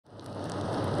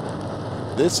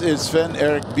This is Sven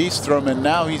Erik Bystrom, and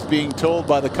now he's being told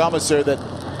by the commissar that,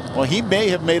 well, he may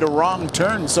have made a wrong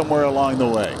turn somewhere along the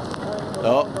way.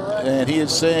 Oh, and he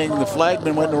is saying the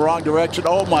flagman went in the wrong direction.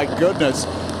 Oh my goodness,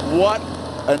 what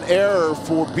an error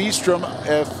for Bystrom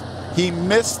if he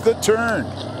missed the turn.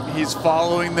 He's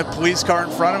following the police car in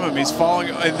front of him. He's following,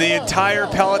 and the entire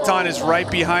peloton is right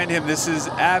behind him. This is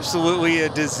absolutely a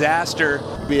disaster.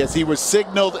 Because he was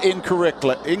signaled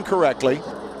incorrectly.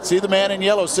 See the man in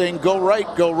yellow saying, go right,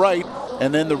 go right.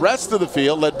 And then the rest of the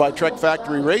field, led by Trek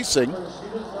Factory Racing,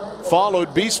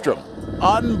 followed Bystrom.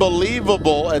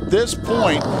 Unbelievable at this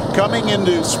point, coming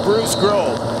into Spruce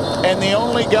Grove. And the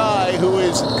only guy who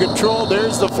is controlled,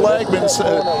 there's the flagman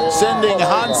sending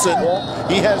Hansen.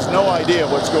 He has no idea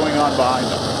what's going on behind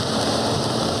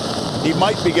him. He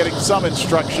might be getting some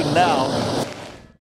instruction now